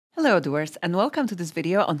Hello, doers, and welcome to this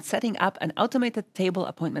video on setting up an automated table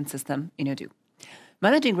appointment system in Odoo.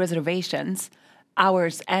 Managing reservations,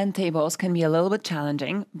 hours, and tables can be a little bit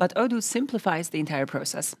challenging, but Odoo simplifies the entire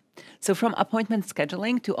process. So from appointment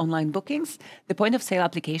scheduling to online bookings, the point of sale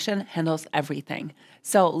application handles everything.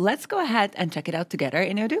 So let's go ahead and check it out together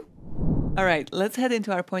in Odoo. All right, let's head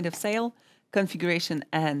into our point of sale, configuration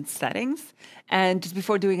and settings. And just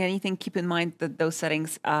before doing anything, keep in mind that those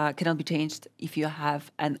settings cannot be changed if you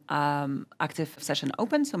have an active session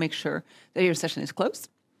open. So make sure that your session is closed.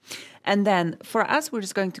 And then for us, we're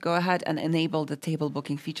just going to go ahead and enable the table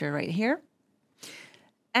booking feature right here.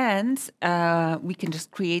 And we can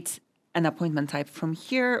just create an appointment type from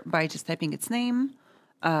here by just typing its name.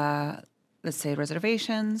 Let's say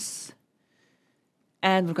reservations.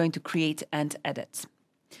 And we're going to create and edit.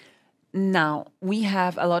 Now, we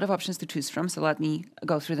have a lot of options to choose from, so let me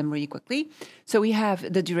go through them really quickly. So we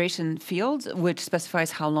have the duration field, which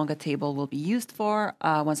specifies how long a table will be used for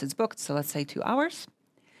once it's booked, so let's say 2 hours.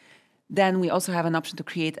 Then we also have an option to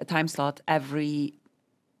create a time slot every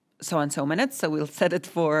so-and-so minutes, so we'll set it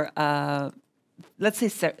for, let's say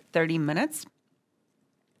 30 minutes,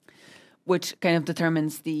 which kind of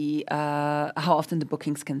determines the how often the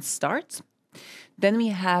bookings can start. Then we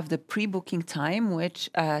have the pre-booking time, which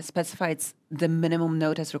specifies the minimum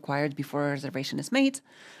notice required before a reservation is made.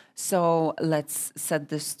 So let's set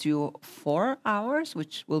this to 4 hours,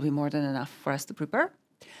 which will be more than enough for us to prepare.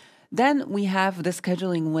 Then we have the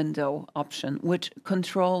scheduling window option, which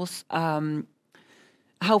controls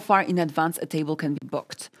how far in advance a table can be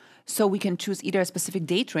booked. So we can choose either a specific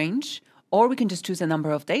date range, or we can just choose a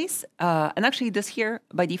number of days. And actually this here,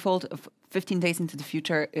 by default, 15 days into the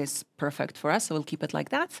future is perfect for us, so we'll keep it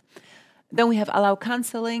like that. Then we have allow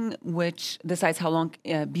canceling, which decides how long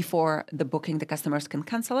before the booking the customers can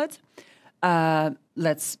cancel it.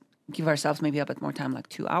 Let's give ourselves maybe a bit more time, like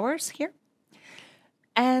 2 hours here.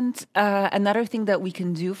 And another thing that we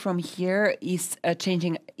can do from here is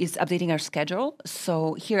updating our schedule.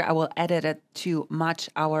 So here I will edit it to match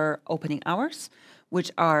our opening hours, which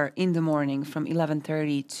are in the morning from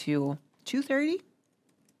 11:30 to 2:30.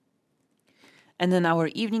 And then our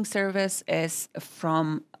evening service is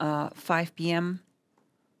from 5 p.m.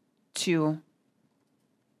 to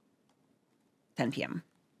 10 p.m.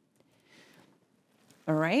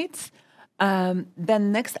 All right.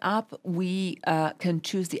 Then next up, we can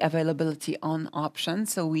choose the availability on option.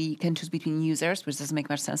 So we can choose between users, which doesn't make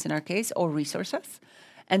much sense in our case, or resources.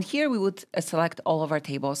 And here we would select all of our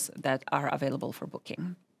tables that are available for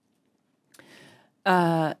booking.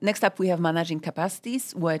 Next up, we have managing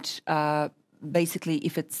capacities, which basically,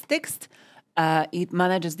 if it's fixed, it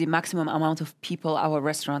manages the maximum amount of people our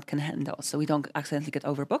restaurant can handle, so we don't accidentally get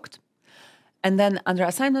overbooked. And then under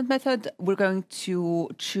assignment method, we're going to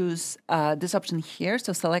choose this option here.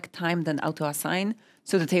 So select time, then auto-assign.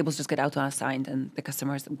 So the tables just get auto-assigned and the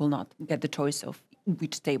customers will not get the choice of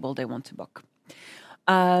which table they want to book.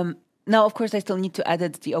 Now, of course, I still need to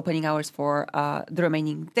edit the opening hours for the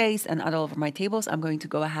remaining days and add all of my tables. I'm going to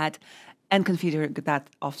go ahead and configure that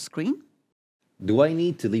off screen. Do I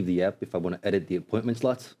need to leave the app if I want to edit the appointment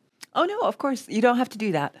slots? Oh, no, of course, you don't have to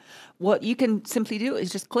do that. What you can simply do is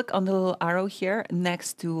just click on the little arrow here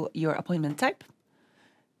next to your appointment type,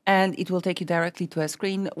 and it will take you directly to a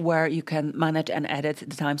screen where you can manage and edit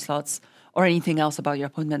the time slots or anything else about your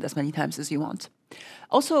appointment as many times as you want.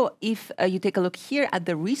 Also, if you take a look here at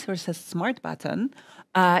the Resources Smart button,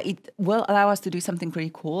 it will allow us to do something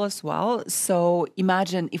pretty cool as well. So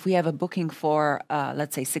imagine if we have a booking for,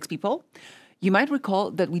 let's say, 6 people. You might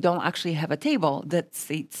recall that we don't actually have a table that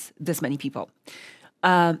seats this many people.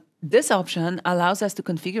 This option allows us to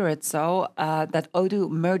configure it so that Odoo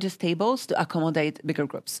merges tables to accommodate bigger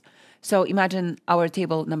groups. So imagine our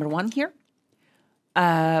table number 1 here.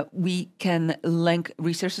 We can link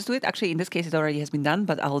resources to it. Actually, in this case, it already has been done,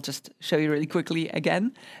 but I'll just show you really quickly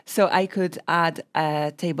again. So I could add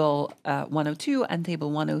table 102 and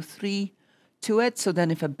table 103 to it. So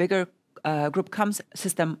then if a bigger group comes,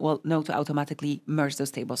 system will know to automatically merge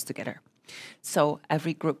those tables together. So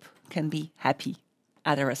every group can be happy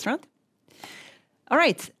at a restaurant. All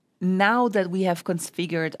right, now that we have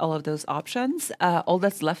configured all of those options, all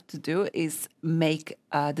that's left to do is make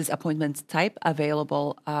this appointment type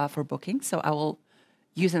available for booking. So I will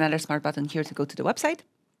use another smart button here to go to the website.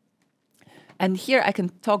 And here I can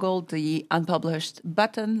toggle the unpublished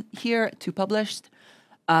button here to published.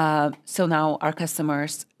 So now our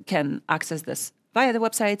customers can access this via the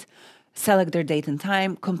website, select their date and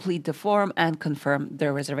time, complete the form, and confirm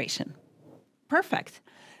their reservation. Perfect.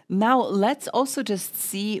 Now let's also just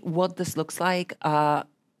see what this looks like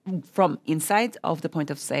from inside of the point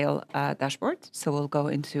of sale dashboard. So we'll go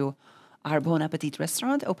into our Bon Appetit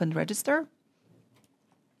restaurant, open register.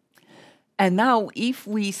 And now if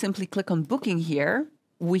we simply click on booking here,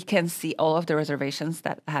 we can see all of the reservations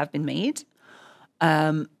that have been made.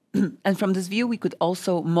 And from this view, we could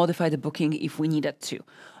also modify the booking if we needed to.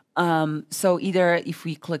 So either if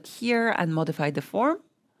we click here and modify the form,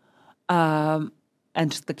 and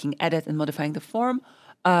just clicking edit and modifying the form,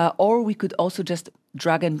 or we could also just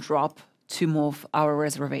drag and drop to move our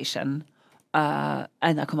reservation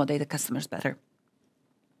and accommodate the customers better.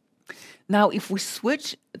 Now, if we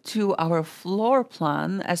switch to our floor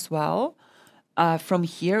plan as well, from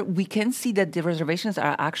here, we can see that the reservations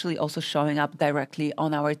are actually also showing up directly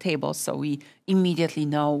on our tables. So we immediately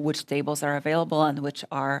know which tables are available and which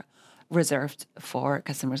are reserved for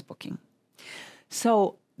customers booking.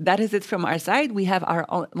 So that is it from our side. We have our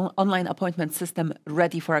online appointment system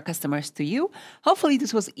ready for our customers to use. Hopefully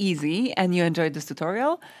this was easy and you enjoyed this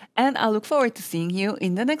tutorial. And I look forward to seeing you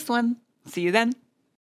in the next one. See you then.